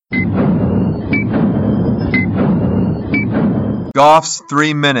Goff's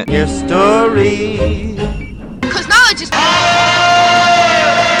 3-minute history. Because knowledge is...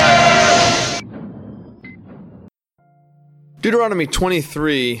 Deuteronomy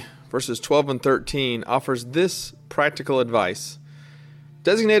 23, verses 12 and 13, offers this practical advice.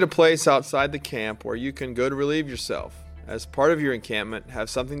 Designate a place outside the camp where you can go to relieve yourself. As part of your encampment, have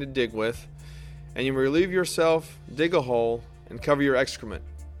something to dig with, and you relieve yourself, dig a hole, and cover your excrement.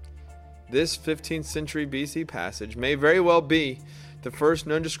 This 15th century BC passage may very well be the first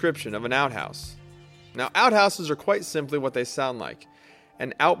known description of an outhouse. Now, outhouses are quite simply what they sound like,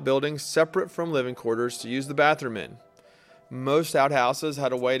 an outbuilding separate from living quarters to use the bathroom in. Most outhouses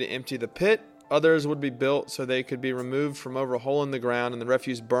had a way to empty the pit. Others would be built so they could be removed from over a hole in the ground and the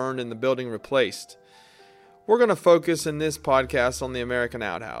refuse burned and the building replaced. We're going to focus in this podcast on the American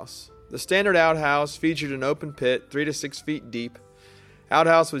outhouse. The standard outhouse featured an open pit 3 to 6 feet deep.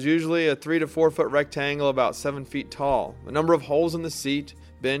 Outhouse was usually a 3 to 4 foot rectangle about 7 feet tall. The number of holes in the seat,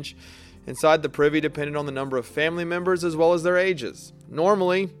 bench, inside the privy depended on the number of family members as well as their ages.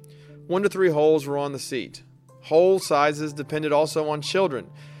 Normally, 1 to 3 holes were on the seat. Hole sizes depended also on children,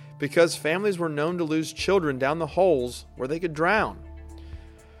 because families were known to lose children down the holes where they could drown.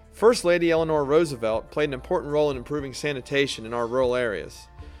 First Lady Eleanor Roosevelt played an important role in improving sanitation in our rural areas.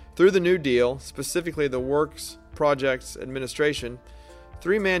 Through the New Deal, specifically the Works Projects Administration,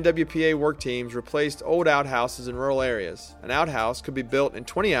 3-man WPA work teams replaced old outhouses in rural areas. An outhouse could be built in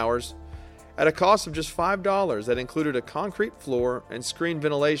 20 hours at a cost of just $5 that included a concrete floor and screened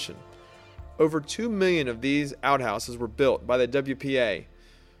ventilation. Over 2 million of these outhouses were built by the WPA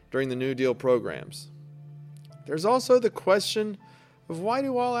during the New Deal programs. There's also the question of why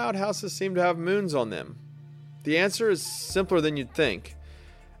do all outhouses seem to have moons on them? The answer is simpler than you'd think.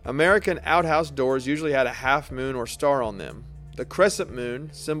 American outhouse doors usually had a half moon or star on them. The crescent moon,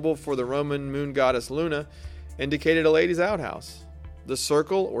 symbol for the Roman moon goddess Luna, indicated a lady's outhouse. The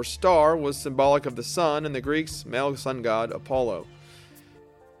circle or star was symbolic of the sun and the Greeks' male sun god Apollo.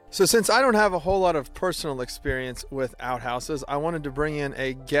 So since I don't have a whole lot of personal experience with outhouses, I wanted to bring in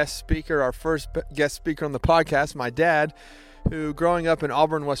a guest speaker, our first guest speaker on the podcast, my dad, who growing up in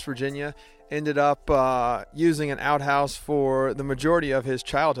Auburn, West Virginia, ended up using an outhouse for the majority of his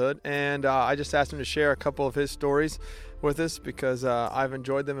childhood. And I just asked him to share a couple of his stories with us because I've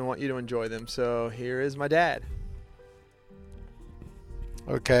enjoyed them and want you to enjoy them. So here is my dad.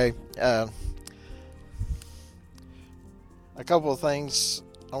 Okay. A couple of things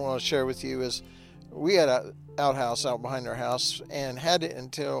I want to share with you is we had an outhouse out behind our house and had it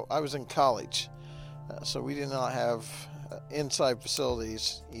until I was in college. So we did not have inside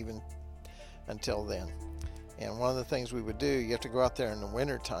facilities even until then. And one of the things we would do, you have to go out there in the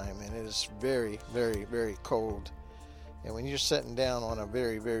winter time and it is very, very, very cold. And when you're sitting down on a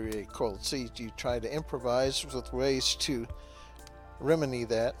very, very, very cold seat, you try to improvise with ways to remedy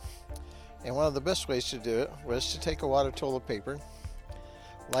that. And one of the best ways to do it was to take a wad of toilet paper,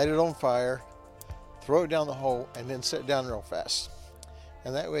 light it on fire, throw it down the hole, and then sit down real fast.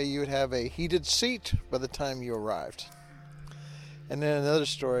 And that way you would have a heated seat by the time you arrived. And then another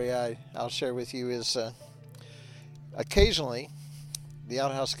story I'll share with you is occasionally the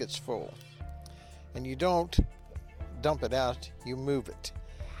outhouse gets full. And you don't dump it out, you move it.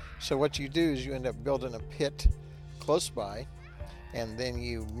 So what you do is you end up building a pit close by, and then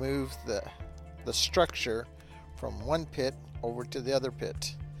you move the structure from one pit over to the other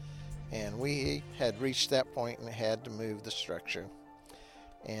pit. And we had reached that point and had to move the structure.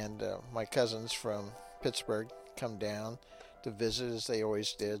 And my cousins from Pittsburgh come down to visit, as they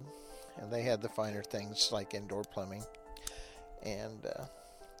always did, and they had the finer things like indoor plumbing. And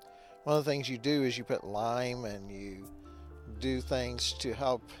one of the things you do is you put lime and you do things to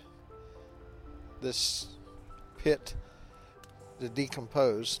help this pit to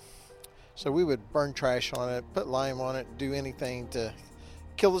decompose. So we would burn trash on it, put lime on it, do anything to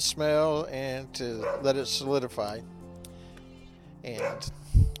kill the smell and to let it solidify. And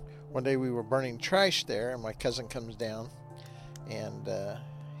one day we were burning trash there, and my cousin comes down and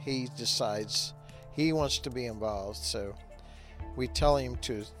he decides he wants to be involved. So we tell him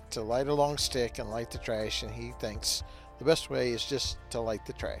to light a long stick and light the trash, and he thinks the best way is just to light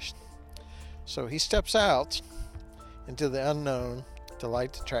the trash. So he steps out into the unknown to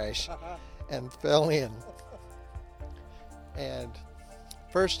light the trash and fell in. And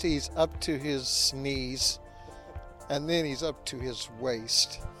first he's up to his knees, and then he's up to his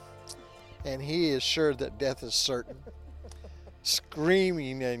waist. And he is sure that death is certain.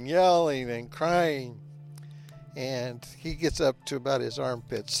 Screaming and yelling and crying. And he gets up to about his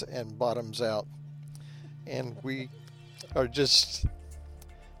armpits and bottoms out. And we are just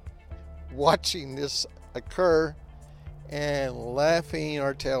watching this occur. and laughing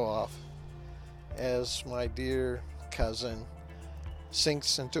our tail off as my dear cousin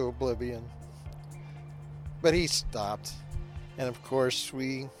sinks into oblivion. But he stopped, and of course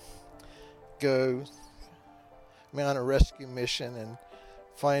we go on a rescue mission and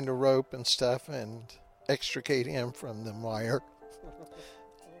find a rope and stuff and extricate him from the mire.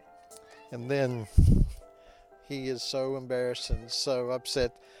 And then he is so embarrassed and so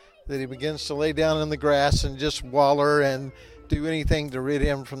upset that he begins to lay down in the grass and just waller and do anything to rid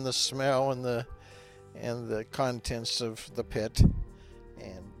him from the smell and the contents of the pit.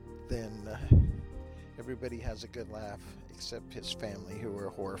 And then everybody has a good laugh except his family, who were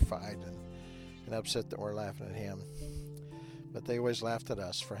horrified and upset that we're laughing at him. But they always laughed at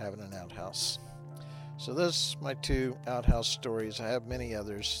us for having an outhouse. So those are my 2 outhouse stories. I have many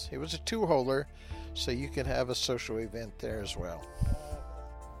others. It was a 2-holer, so you could have a social event there as well.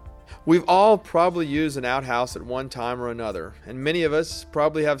 We've all probably used an outhouse at one time or another, and many of us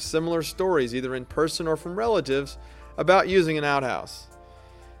probably have similar stories, either in person or from relatives, about using an outhouse.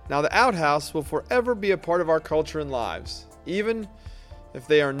 Now, the outhouse will forever be a part of our culture and lives, even if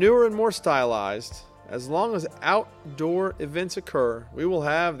they are newer and more stylized. As long as outdoor events occur, we will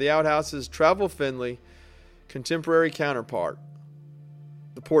have the outhouse's travel-friendly contemporary counterpart,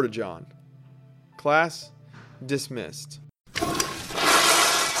 the Porta-John. Class dismissed.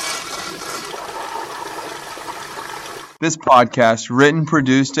 This podcast written,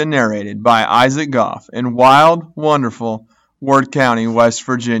 produced, and narrated by Isaac Goff in wild, wonderful Ward County, West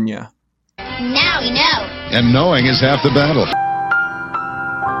Virginia. Now you know. And knowing is half the battle.